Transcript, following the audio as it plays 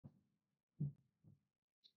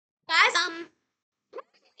Guys,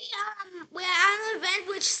 we're at an event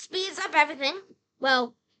which speeds up everything.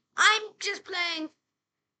 Well, I'm just playing.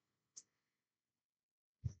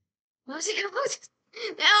 What's it called?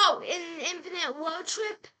 Oh, in Infinite World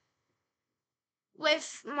Trip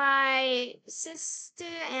with my sister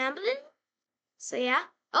Amblin. So yeah.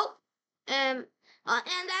 Oh, and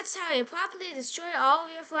that's how you properly destroy all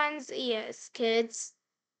your friends' ears, kids.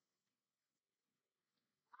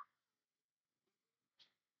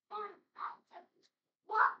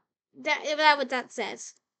 That what that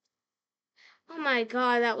says. Oh my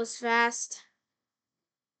god, that was fast.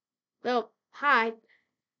 Well, hi.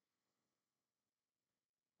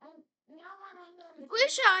 Pretty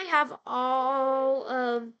sure I have all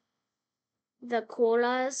of the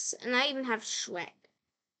colas, and I even have Shrek.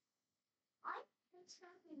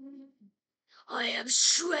 I am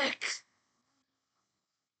Shrek.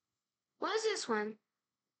 What is this one?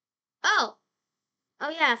 Oh, oh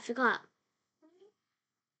yeah, I forgot.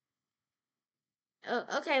 Oh,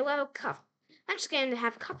 okay, well, I'm just going to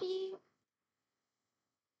have coffee.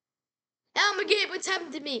 Oh my god, what's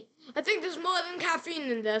happened to me? I think there's more than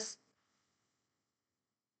caffeine in this.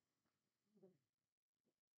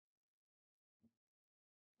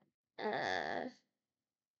 Uh,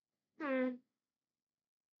 hmm.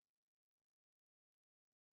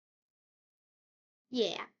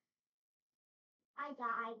 Yeah. I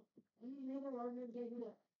died.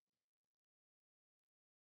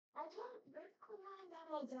 I can't that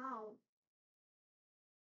I died.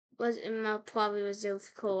 Was probably was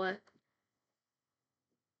Zilf Cola.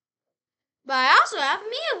 But I also have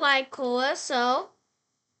Mia like cola, so.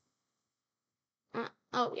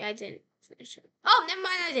 Oh, yeah, I didn't finish it. Oh, never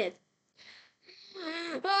mind, I did.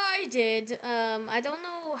 I did. I don't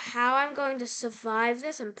know how I'm going to survive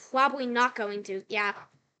this. I'm probably not going to. Yeah.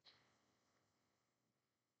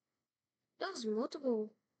 Those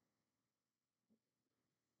multiple.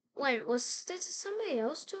 Wait, was this somebody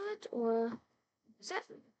else do it, or is that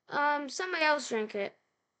somebody else drank it?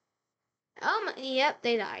 Yep,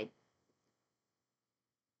 they died.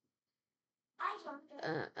 I drank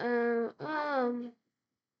it.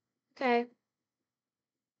 Okay.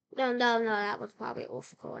 No, that was probably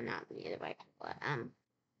Wolf Cola, not me either way. But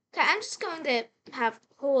okay, I'm just going to have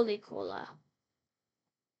Holy Cola.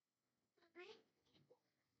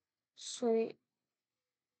 Sweet.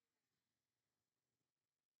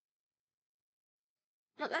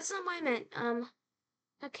 No, that's not what I meant.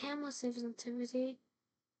 A camera sensitivity.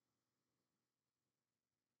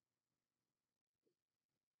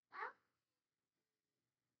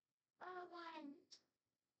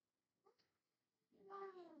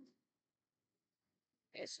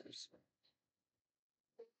 Jesus.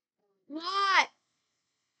 What?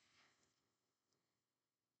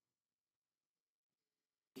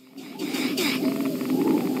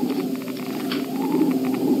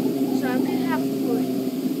 So I'm gonna have food.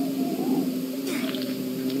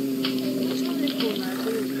 It's really cool,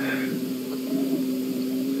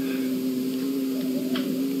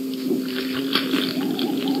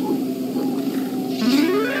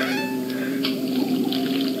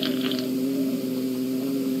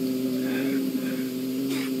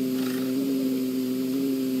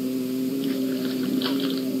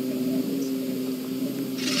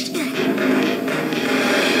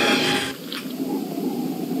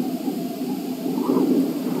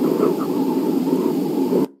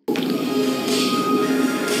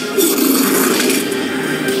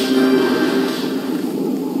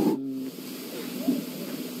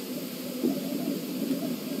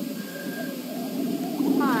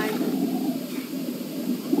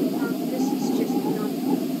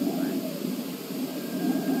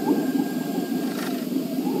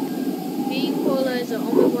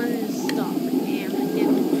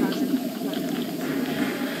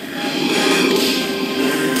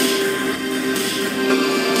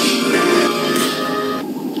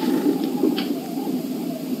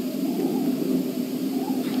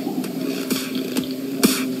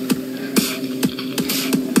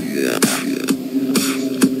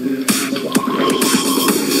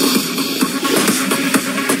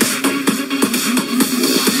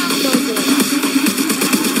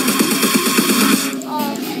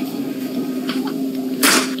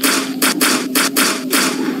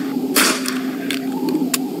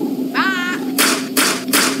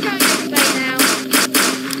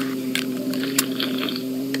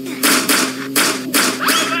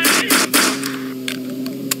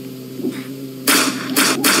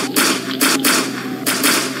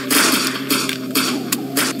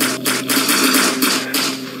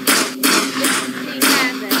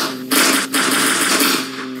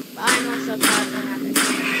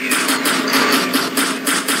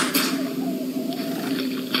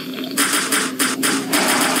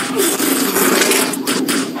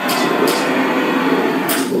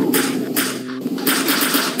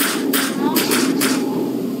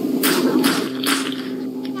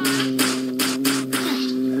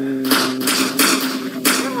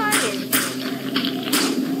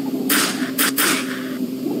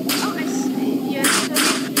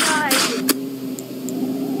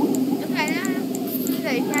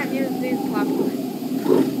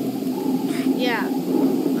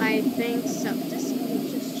 think so. This will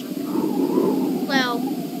just jump off. Well,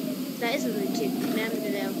 that is a legit map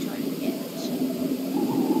that I'm trying to get.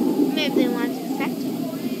 Maybe they want to affect it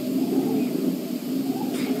for it.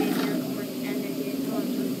 And they didn't want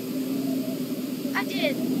to. I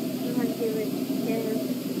did. You want to do it? Yeah.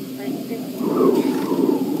 Like this.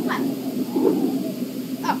 What?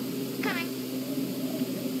 Oh, coming.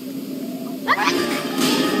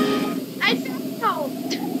 I fell.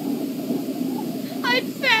 I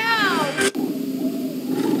fell.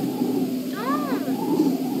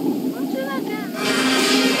 Don't do that again.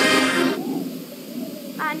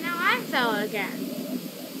 Now I fell again.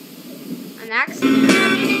 An accident.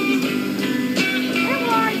 Where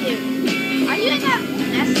are you? Are you in that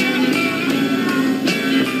message?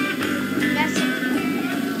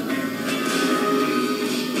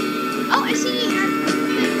 Oh, I see you. I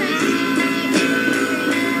think I see you.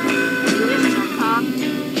 You just jump off.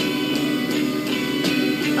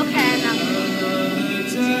 Okay, I'm out.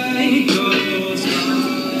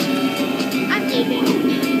 I'm leaving.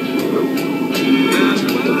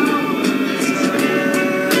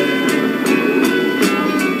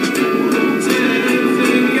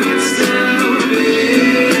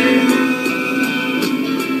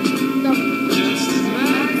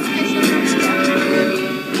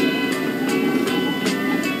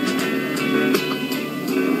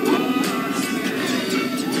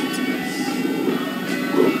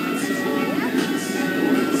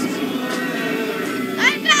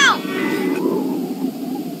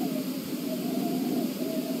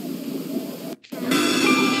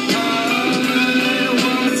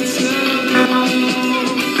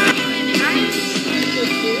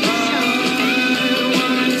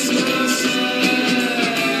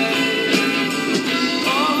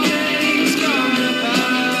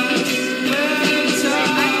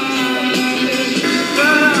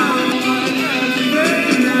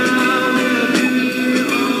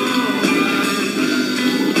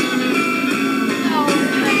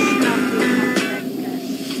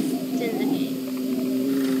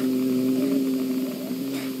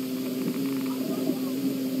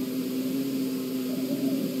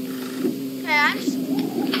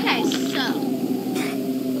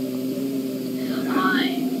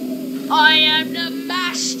 I am the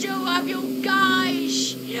master of you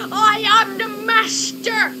guys. I am the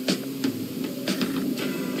master.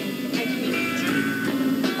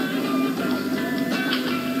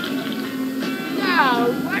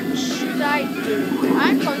 Now, what should I do?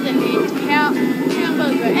 I'm going to eat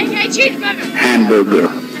hamburger, aka cheeseburger. Hamburger,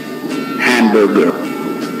 hamburger,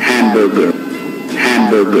 hamburger,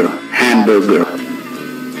 hamburger, hamburger,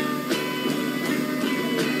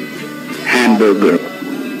 hamburger.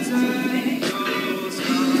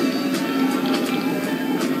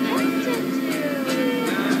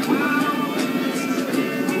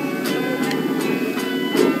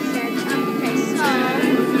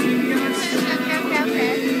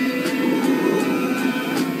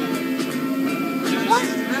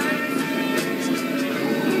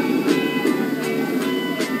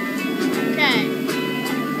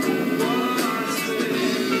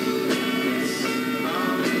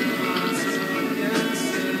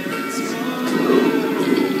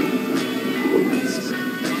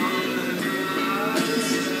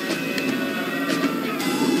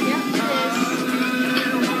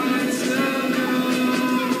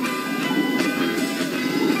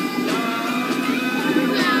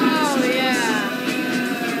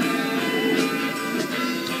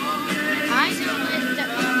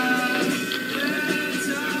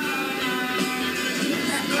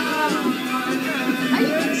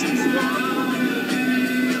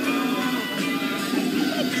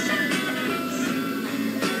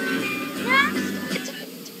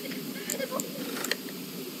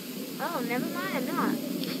 Never mind, I'm not.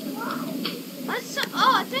 What's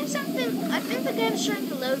I think the game's trying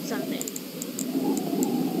to load something.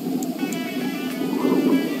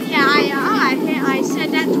 Yeah, I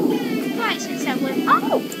said that twice instead with,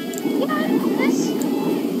 oh! Yeah, this.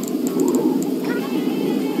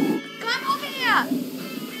 Come over here!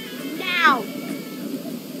 Now!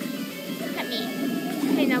 Look at me.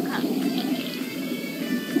 Okay, now come.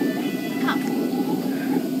 Come.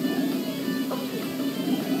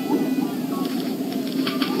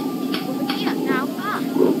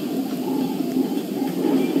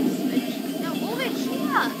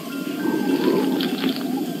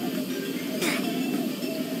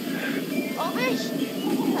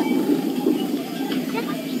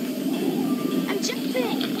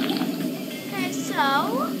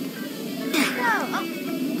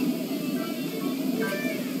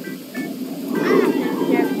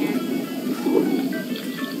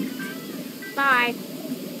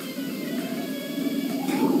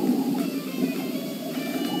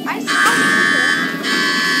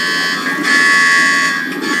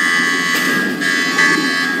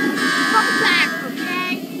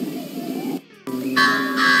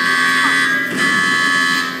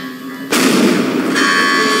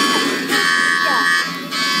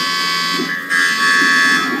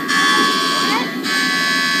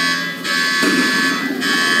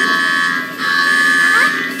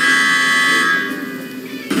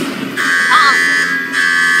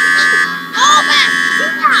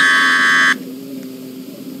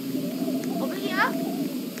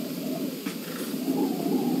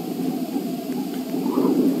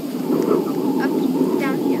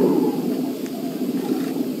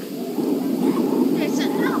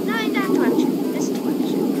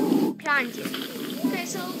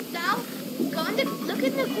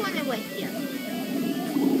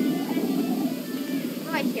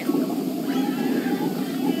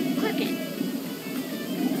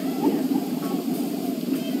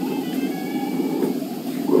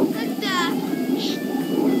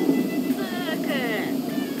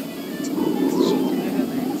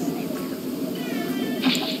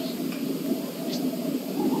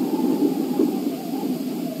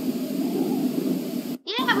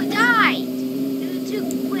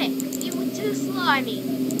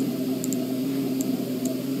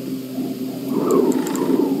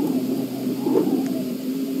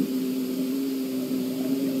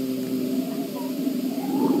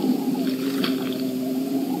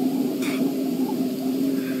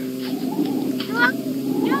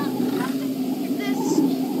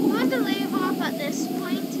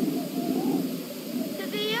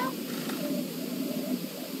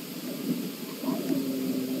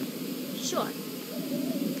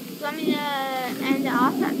 want me to end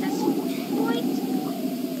off at this point?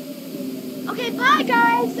 Okay, bye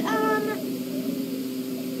guys.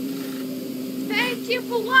 Thank you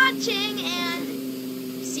for watching and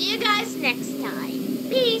see you guys next time.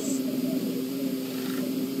 Peace.